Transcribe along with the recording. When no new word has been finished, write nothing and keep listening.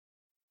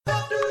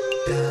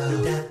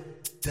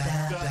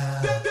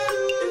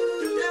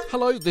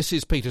Hello, this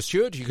is Peter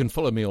Stewart. You can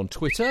follow me on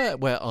Twitter,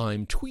 where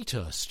I'm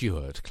Tweeter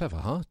Stewart. Clever,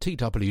 huh?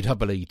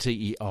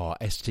 TWEETERSTEWART.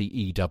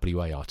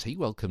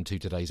 Welcome to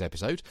today's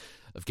episode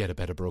of Get a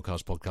Better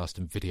Broadcast Podcast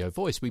and Video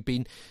Voice. We've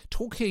been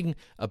talking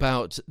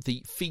about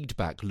the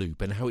feedback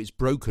loop and how it's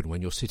broken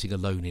when you're sitting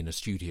alone in a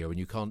studio and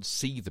you can't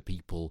see the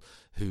people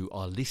who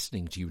are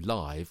listening to you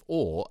live,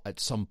 or at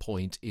some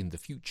point in the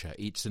future.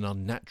 It's an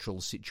unnatural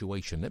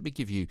situation. Let me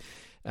give you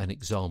an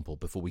example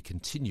before we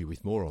continue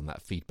with more on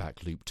that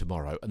feedback loop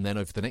tomorrow, and then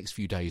over the next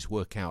few days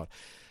work out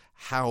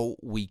how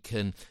we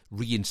can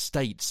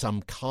reinstate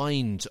some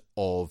kind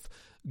of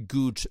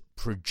good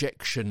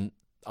projection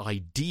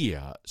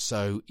idea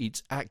so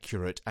it's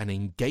accurate and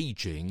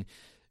engaging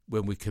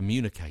when we're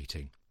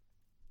communicating.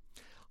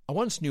 I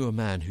once knew a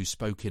man who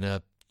spoke in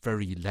a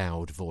very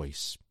loud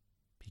voice.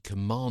 He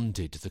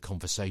commanded the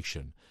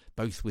conversation,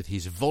 both with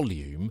his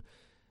volume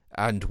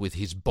and with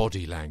his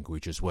body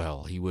language as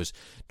well. He was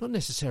not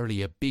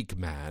necessarily a big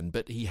man,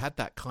 but he had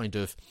that kind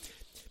of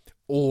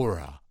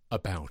aura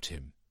about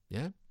him,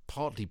 yeah?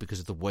 Partly because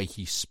of the way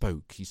he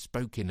spoke. He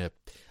spoke in a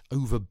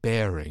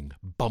overbearing,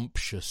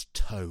 bumptious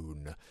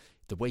tone,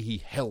 the way he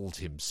held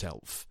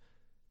himself.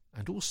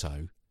 And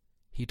also,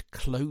 he'd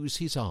close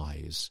his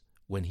eyes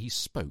when he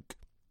spoke.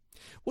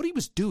 What he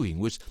was doing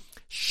was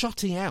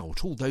shutting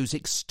out all those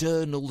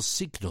external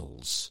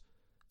signals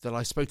that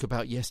I spoke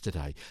about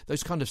yesterday,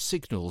 those kind of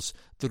signals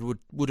that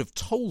would have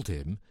told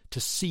him to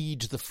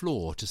cede the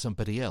floor to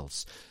somebody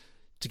else,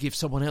 to give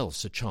someone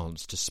else a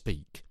chance to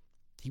speak.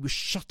 He was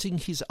shutting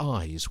his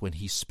eyes when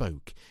he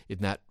spoke in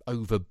that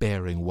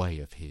overbearing way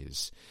of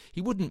his. He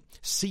wouldn't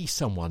see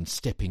someone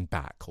stepping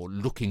back or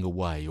looking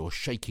away or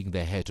shaking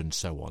their head and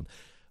so on.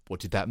 What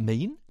did that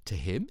mean to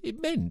him?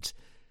 It meant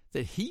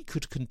that he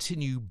could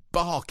continue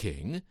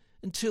barking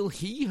until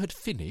he had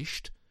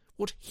finished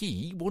what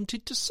he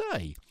wanted to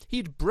say.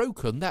 He'd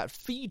broken that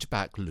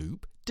feedback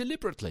loop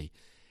deliberately.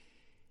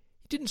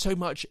 He didn't so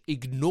much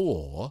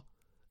ignore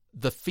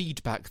the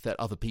feedback that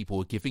other people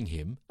were giving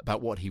him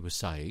about what he was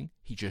saying.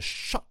 He just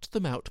shut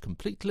them out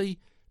completely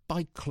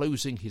by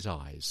closing his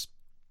eyes.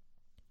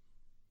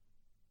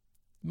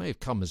 It may have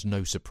come as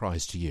no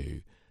surprise to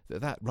you that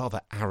that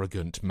rather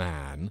arrogant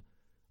man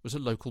was a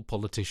local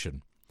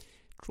politician.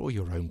 Draw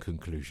your own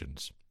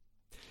conclusions.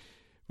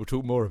 We'll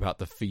talk more about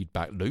the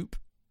feedback loop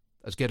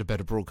as Get a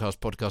Better Broadcast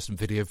Podcast and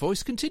Video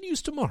Voice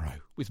continues tomorrow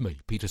with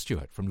me, Peter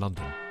Stewart, from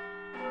London.